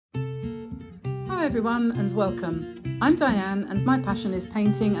Hi everyone and welcome. I'm Diane and my passion is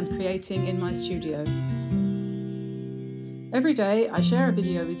painting and creating in my studio. Every day I share a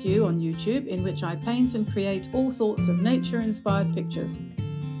video with you on YouTube in which I paint and create all sorts of nature-inspired pictures.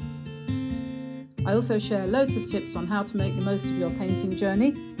 I also share loads of tips on how to make the most of your painting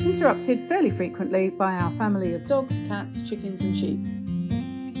journey, interrupted fairly frequently by our family of dogs, cats, chickens and sheep.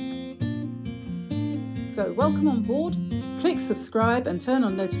 So welcome on board, click subscribe and turn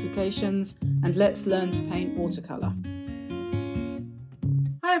on notifications, and let's learn to paint watercolour.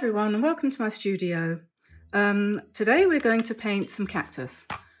 Hi everyone and welcome to my studio. Today we're going to paint some cactus,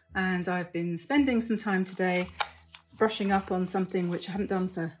 and I've been spending some time today brushing up on something which I haven't done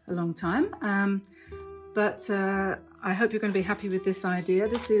for a long time, but I hope you're going to be happy with this idea.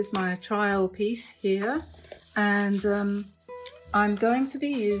 This is my trial piece here, and I'm going to be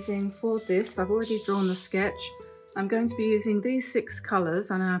using for this, I've already drawn the sketch, I'm going to be using these 6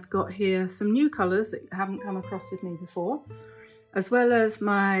 colours, and I've got here some new colours that haven't come across with me before, as well as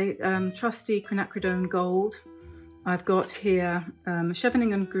my trusty quinacridone gold. I've got here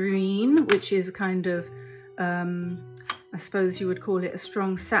Chevening green, which is a kind of, I suppose you would call it a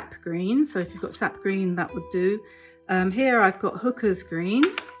strong sap green, so if you've got sap green that would do. Here I've got hooker's green,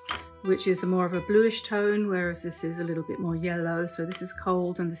 which is more of a bluish tone, whereas this is a little bit more yellow, so this is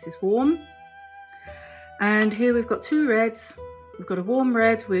cold and this is warm. And here we've got 2 reds. We've got a warm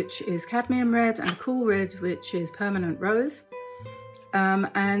red, which is cadmium red, and a cool red, which is permanent rose.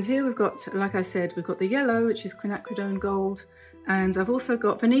 And here we've got, like I said, we've got the yellow, which is quinacridone gold, and I've also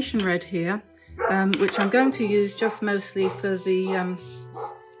got Venetian red here, which I'm going to use just mostly for the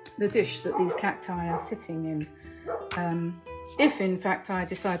dish that these cacti are sitting in. If in fact I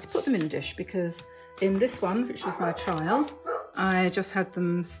decide to put them in a dish, because in this one, which was my trial, I just had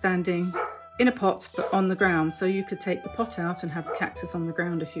them standing in a pot but on the ground, so you could take the pot out and have the cactus on the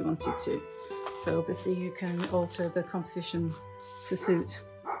ground if you wanted to. So obviously you can alter the composition to suit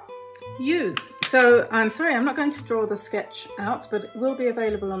you. So I'm sorry, I'm not going to draw the sketch out, but it will be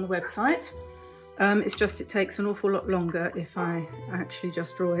available on the website. It's just it takes an awful lot longer if I actually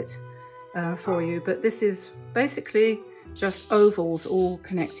just draw it for you. But this is basically just ovals all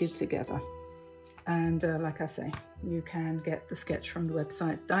connected together. And like I say, you can get the sketch from the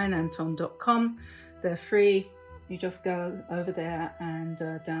website dianeantone.com. They're free. You just go over there and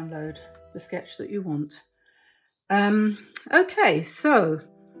download the sketch that you want. Okay, so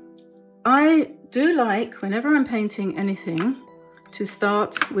I do like, whenever I'm painting anything, to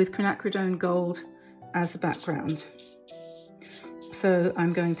start with quinacridone gold as the background. So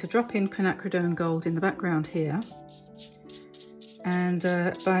I'm going to drop in quinacridone gold in the background here. And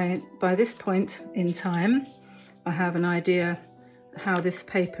by this point in time, I have an idea how this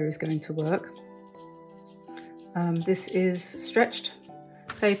paper is going to work. This is stretched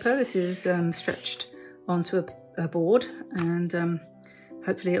paper. This is stretched onto a board, and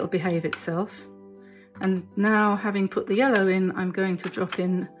hopefully it'll behave itself. And now, having put the yellow in, I'm going to drop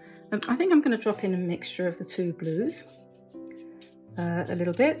in, I think I'm going to drop in a mixture of the 2 blues, a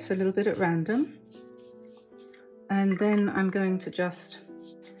little bit at random. And then I'm going to just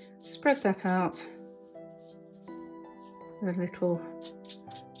spread that out a little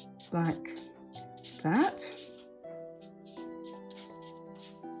like that.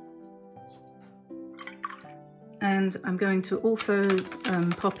 And I'm going to also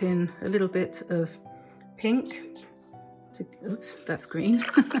pop in a little bit of pink, oops, that's green,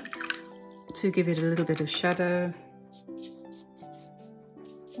 to give it a little bit of shadow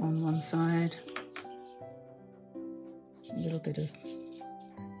on one side. A little bit of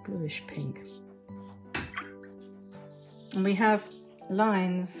bluish pink. And we have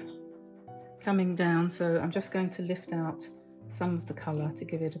lines coming down, so I'm just going to lift out some of the colour to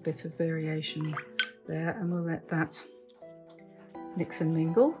give it a bit of variation there, and we'll let that mix and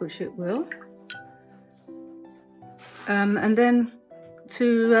mingle, which it will. And then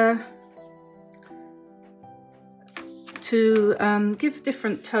to give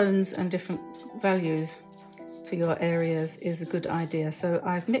different tones and different values to your areas is a good idea. So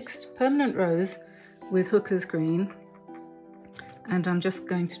I've mixed permanent rose with hooker's green, and I'm just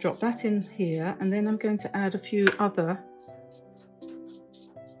going to drop that in here, and then I'm going to add a few other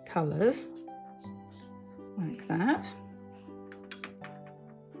colours like that,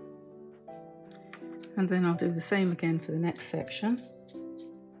 and then I'll do the same again for the next section.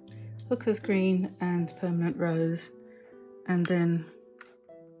 Hooker's green and permanent rose, and then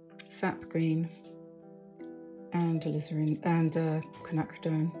sap green and alizarin and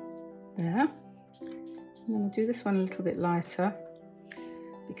quinacridone there. And then we'll do this one a little bit lighter,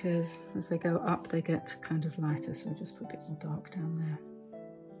 because as they go up they get kind of lighter, so I'll just put a bit more dark down there.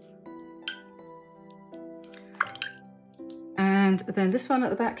 And then this one at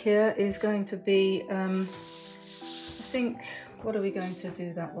the back here is going to be, I think, what are we going to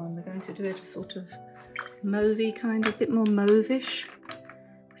do that one? We're going to do it sort of mauvey kind of, a bit more mauvish.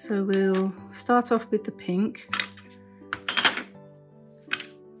 So we'll start off with the pink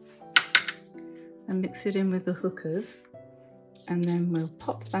and mix it in with the hookers, and then we'll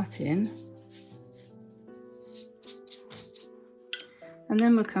pop that in. And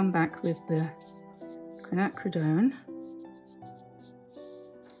then we'll come back with the quinacridone.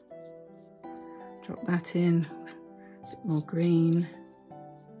 Drop that in, a bit more green.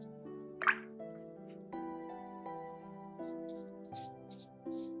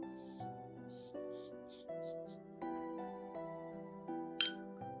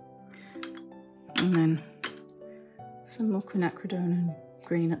 And then some more quinacridone and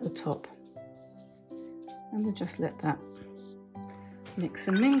green at the top. And we'll just let that mix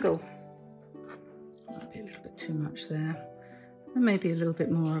and mingle. Might be a little bit too much there. And maybe a little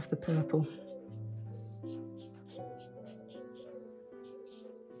bit more of the purple.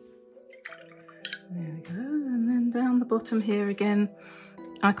 There we go. And then down the bottom here again,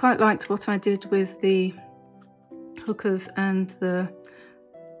 I quite liked what I did with the hookers and the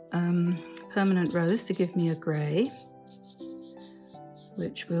permanent rose to give me a grey,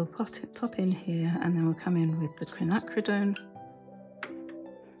 which we'll pop in here, and then we'll come in with the quinacridone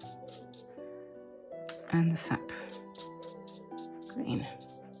and the sap green.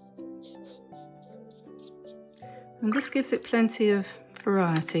 And this gives it plenty of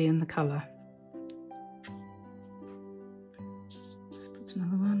variety in the colour. Let's put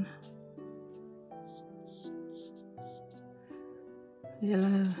another one.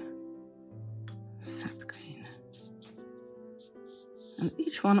 Yellow, sap green. And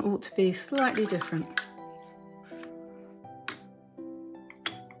each one ought to be slightly different.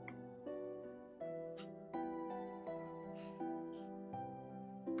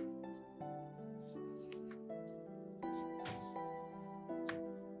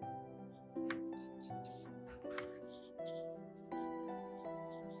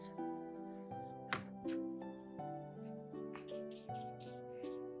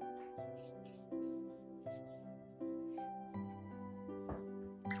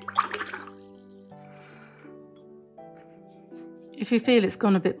 If you feel it's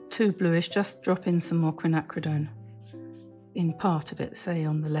gone a bit too bluish, just drop in some more quinacridone in part of it, say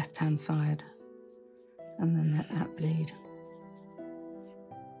on the left-hand side, and then let that bleed.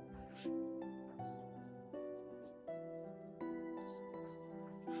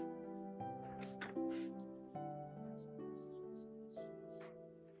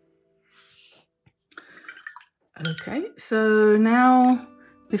 Okay, so now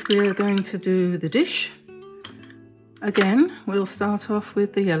if we're going to do the dish, again, we'll start off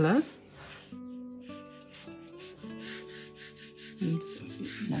with the yellow. And,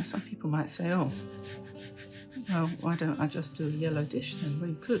 you know, some people might say, oh, well, why don't I just do a yellow dish then? Well,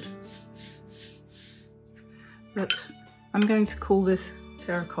 you could. But I'm going to call this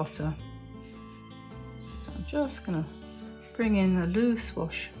terracotta. So I'm just going to bring in a loose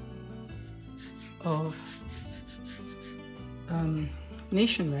wash of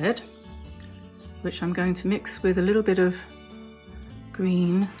Venetian Red, which I'm going to mix with a little bit of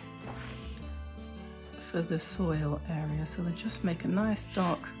green for the soil area, so they just make a nice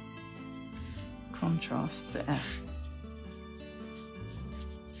dark contrast there.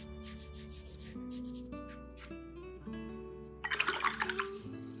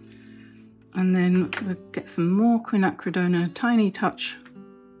 And then we'll get some more quinacridone and a tiny touch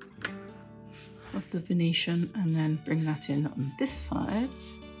of the Venetian, and then bring that in on this side.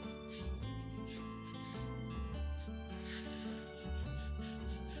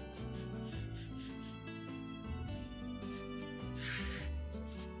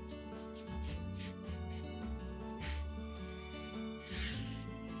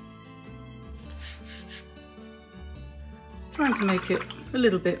 Trying to make it a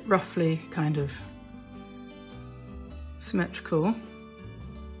little bit roughly kind of symmetrical.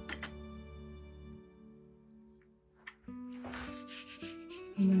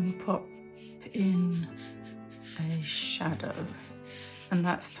 And then we'll pop in a shadow, and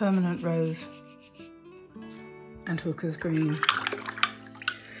that's permanent rose and hooker's green.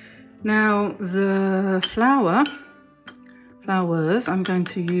 Now the flowers, I'm going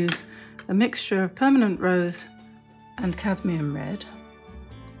to use a mixture of permanent rose and cadmium red.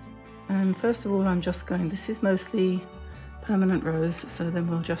 And first of all, I'm just going, this is mostly permanent rose, so then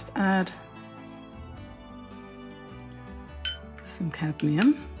we'll just add some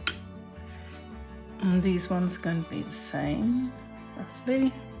cadmium. And these ones are going to be the same,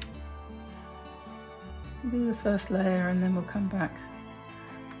 roughly. We'll do the first layer and then we'll come back.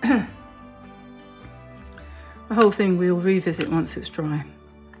 The whole thing we'll revisit once it's dry.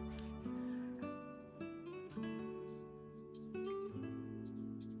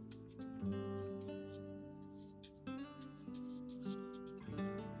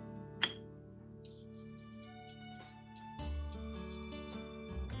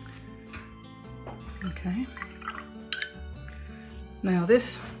 Okay. Now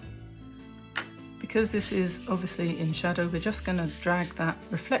this, because this is obviously in shadow, we're just going to drag that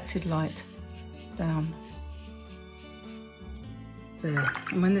reflected light down there.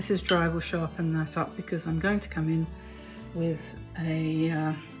 And when this is dry, we'll sharpen that up, because I'm going to come in with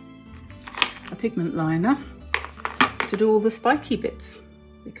a pigment liner to do all the spiky bits,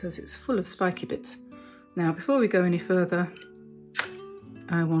 because it's full of spiky bits. Now, before we go any further,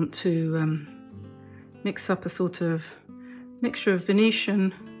 I want to mix up a sort of mixture of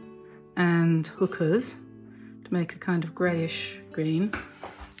Venetian and hookers to make a kind of greyish green,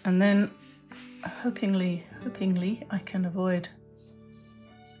 and then hopingly I can avoid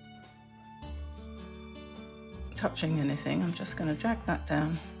touching anything. I'm just going to drag that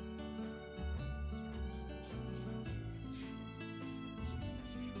down.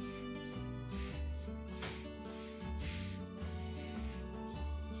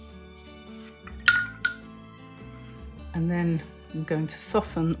 And then I'm going to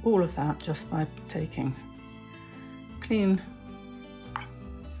soften all of that just by taking a clean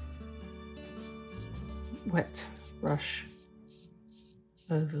wet brush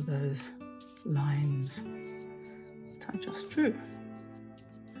over those lines that I just drew,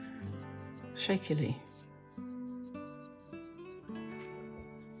 shakily.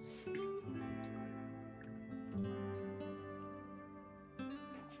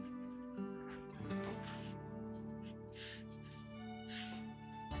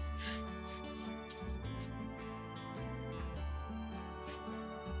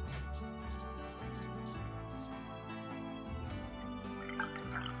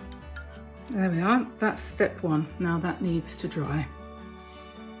 There we are, that's step one. Now that needs to dry.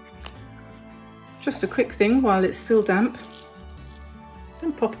 Just a quick thing while it's still damp,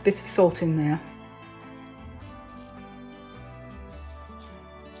 then pop a bit of salt in there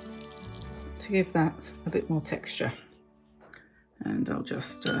to give that a bit more texture. And I'll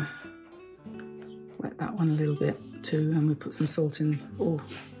just wet that one a little bit too, and we put some salt in all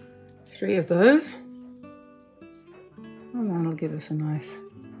three of those, and that'll give us a nice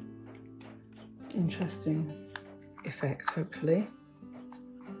interesting effect, hopefully.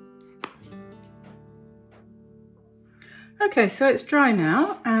 Okay, so it's dry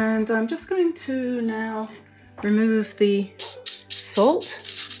now, and I'm just going to now remove the salt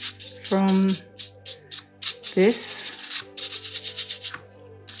from this.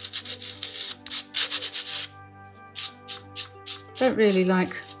 Don't really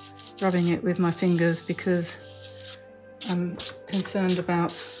like rubbing it with my fingers because I'm concerned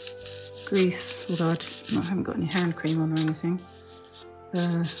about grease, although I haven't got any hand cream on or anything,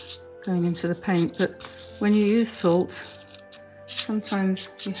 going into the paint. But when you use salt, sometimes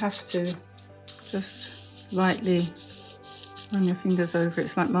you have to just lightly run your fingers over it.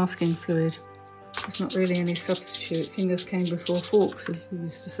 It's like masking fluid. There's not really any substitute. Fingers came before forks, as we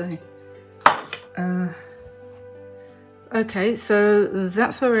used to say. Okay, so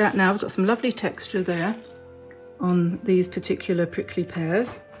that's where we're at now. We've got some lovely texture there on these particular prickly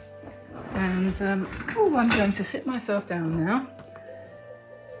pears. And oh, I'm going to sit myself down now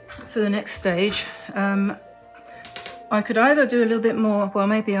for the next stage. I could either do a little bit more, well,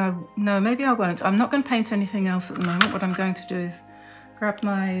 maybe I won't. I'm not going to paint anything else at the moment. What I'm going to do is grab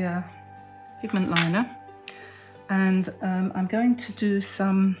my pigment liner, and I'm going to do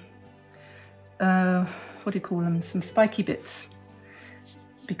some, what do you call them, some spiky bits,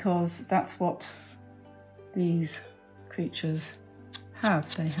 because that's what these creatures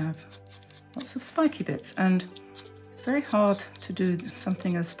have. They have lots of spiky bits, and it's very hard to do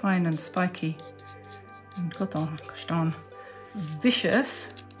something as fine and spiky and gosh darn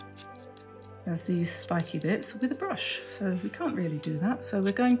vicious as these spiky bits with a brush. So we can't really do that. So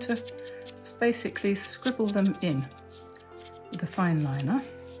we're going to just basically scribble them in with a fine liner.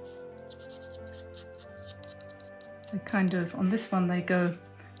 They kind of, on this one, they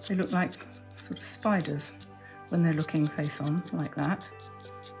look like sort of spiders when they're looking face on, like that.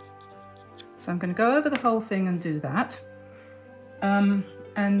 So I'm going to go over the whole thing and do that.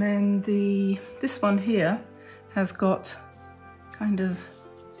 And then this one here has got kind of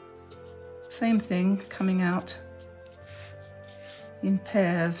same thing coming out in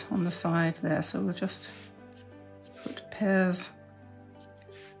pairs on the side there. So we'll just put pairs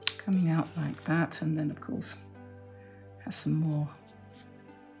coming out like that, and then of course has some more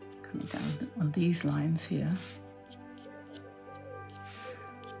coming down on these lines here.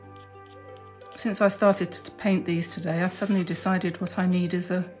 Since I started to paint these today, I've suddenly decided what I need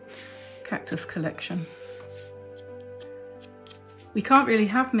is a cactus collection. We can't really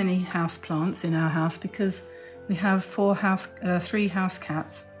have many house plants in our house because we have 3 house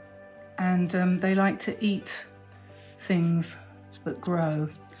cats, and they like to eat things that grow.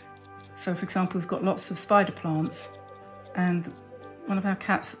 So for example, we've got lots of spider plants, and one of our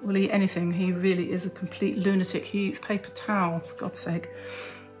cats will eat anything. He really is a complete lunatic. He eats paper towel, for God's sake.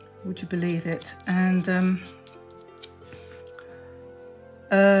 Would you believe it? And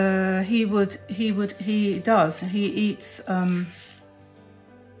he eats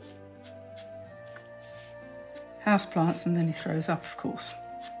house plants, and then he throws up, of course.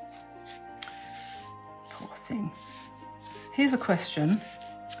 Poor thing. Here's a question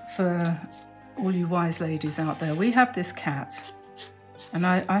for all you wise ladies out there. We have this cat, and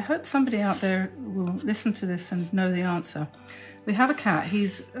I hope somebody out there will listen to this and know the answer. We have a cat.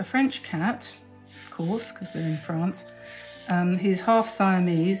 He's a French cat, of course, because we're in France. He's half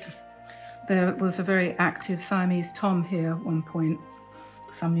Siamese. There was a very active Siamese Tom here at one point,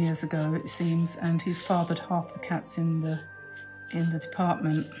 some years ago it seems, and he's fathered half the cats in the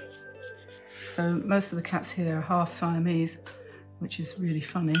department. So most of the cats here are half Siamese, which is really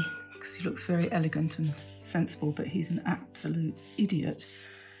funny because he looks very elegant and sensible, but he's an absolute idiot.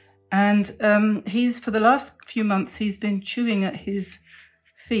 And for the last few months, he's been chewing at his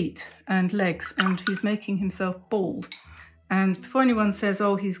feet and legs, and he's making himself bald. And before anyone says,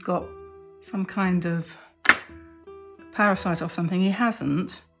 oh, he's got some kind of parasite or something, he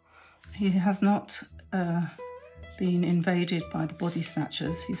hasn't. He has not been invaded by the body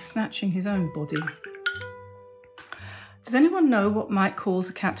snatchers. He's snatching his own body. Does anyone know what might cause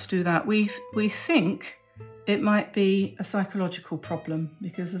a cat to do that? We think it might be a psychological problem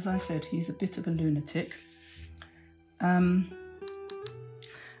because, as I said, he's a bit of a lunatic.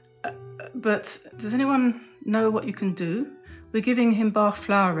 But does anyone know what you can do? We're giving him Bach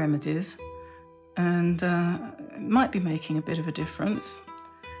flower remedies, and it might be making a bit of a difference,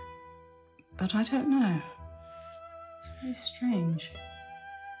 but I don't know. It's very strange.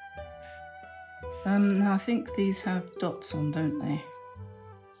 Now I think these have dots on, don't they?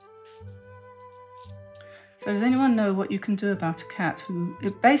 So does anyone know what you can do about a cat who,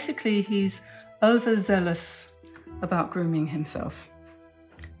 basically he's overzealous about grooming himself.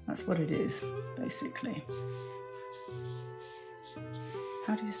 That's what it is, basically.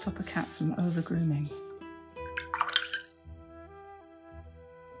 How do you stop a cat from over-grooming?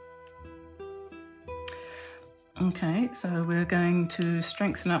 Okay, so we're going to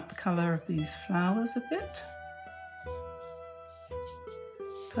strengthen up the colour of these flowers a bit.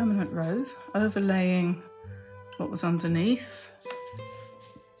 Permanent rose, overlaying what was underneath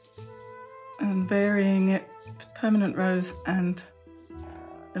and varying it, permanent rose and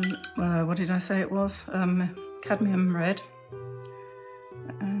what did I say it was? Cadmium red,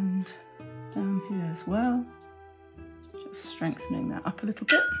 and down here as well, just strengthening that up a little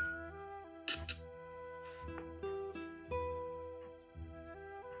bit.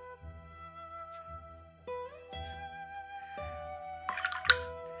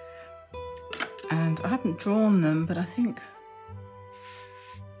 And I haven't drawn them, but I think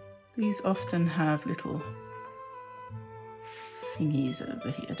these often have little thingies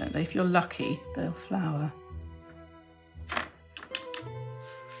over here, don't they? If you're lucky, they'll flower.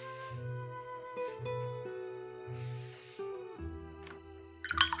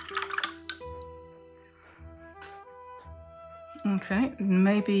 Okay,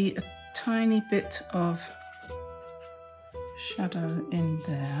 maybe a tiny bit of shadow in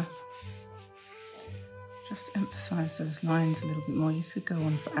there. Just emphasize those lines a little bit more. You could go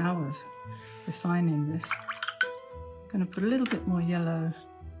on for hours refining this. I'm going to put a little bit more yellow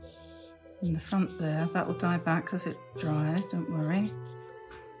in the front there. That will dye back as it dries, don't worry.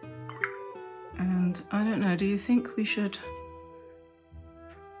 And I don't know, do you think we should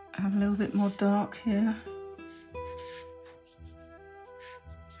have a little bit more dark here?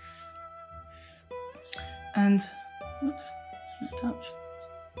 And, oops, don't touch.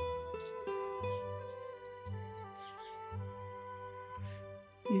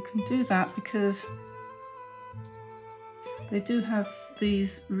 You can do that because they do have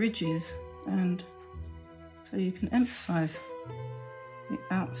these ridges, and so you can emphasize the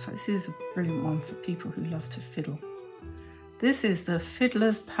outside. This is a brilliant one for people who love to fiddle. This is the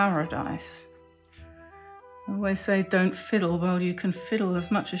fiddler's paradise. I always say don't fiddle. Well, you can fiddle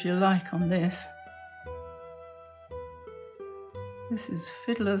as much as you like on this. This is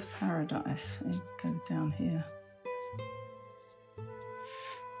Fiddler's Paradise. I go down here.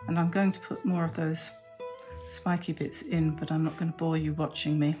 And I'm going to put more of those spiky bits in, but I'm not going to bore you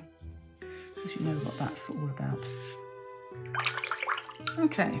watching me, because you know what that's all about.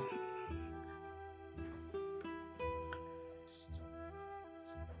 Okay.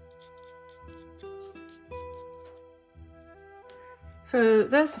 So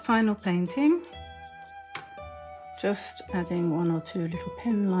there's the final painting. Just adding one or two little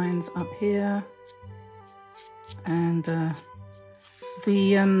pen lines up here. And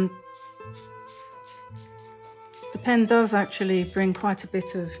the pen does actually bring quite a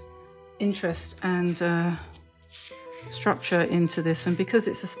bit of interest and structure into this, and because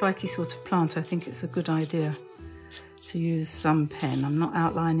it's a spiky sort of plant, I think it's a good idea to use some pen. I'm not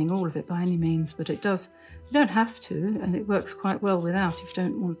outlining all of it by any means, but it does, you don't have to, and it works quite well without if you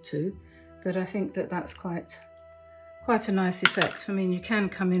don't want to, but I think that that's quite a nice effect. I mean, you can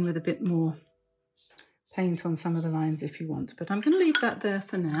come in with a bit more paint on some of the lines if you want, but I'm going to leave that there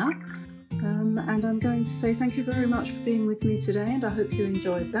for now. And I'm going to say thank you very much for being with me today, and I hope you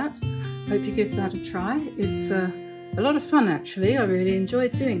enjoyed that. I hope you give that a try. It's a lot of fun actually. I really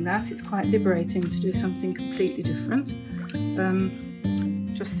enjoyed doing that. It's quite liberating to do something completely different.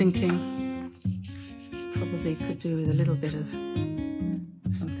 Just thinking probably could do with a little bit of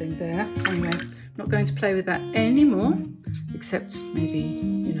something there. Anyway, I'm not going to play with that anymore, except maybe,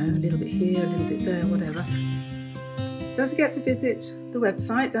 you know, a little bit here, a little bit there, whatever. Don't forget to visit the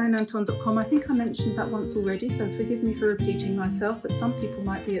website, dianeantone.com. I think I mentioned that once already, so forgive me for repeating myself, but some people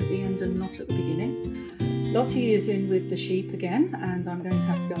might be at the end and not at the beginning. Lottie is in with the sheep again, and I'm going to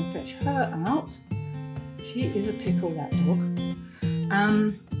have to go and fetch her out. She is a pickle, that dog.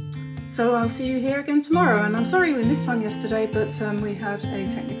 So I'll see you here again tomorrow, and I'm sorry we missed one yesterday, but we had a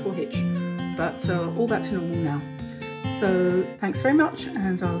technical hitch, but all back to normal now. So thanks very much,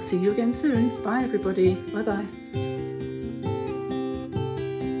 and I'll see you again soon. Bye everybody. Bye bye.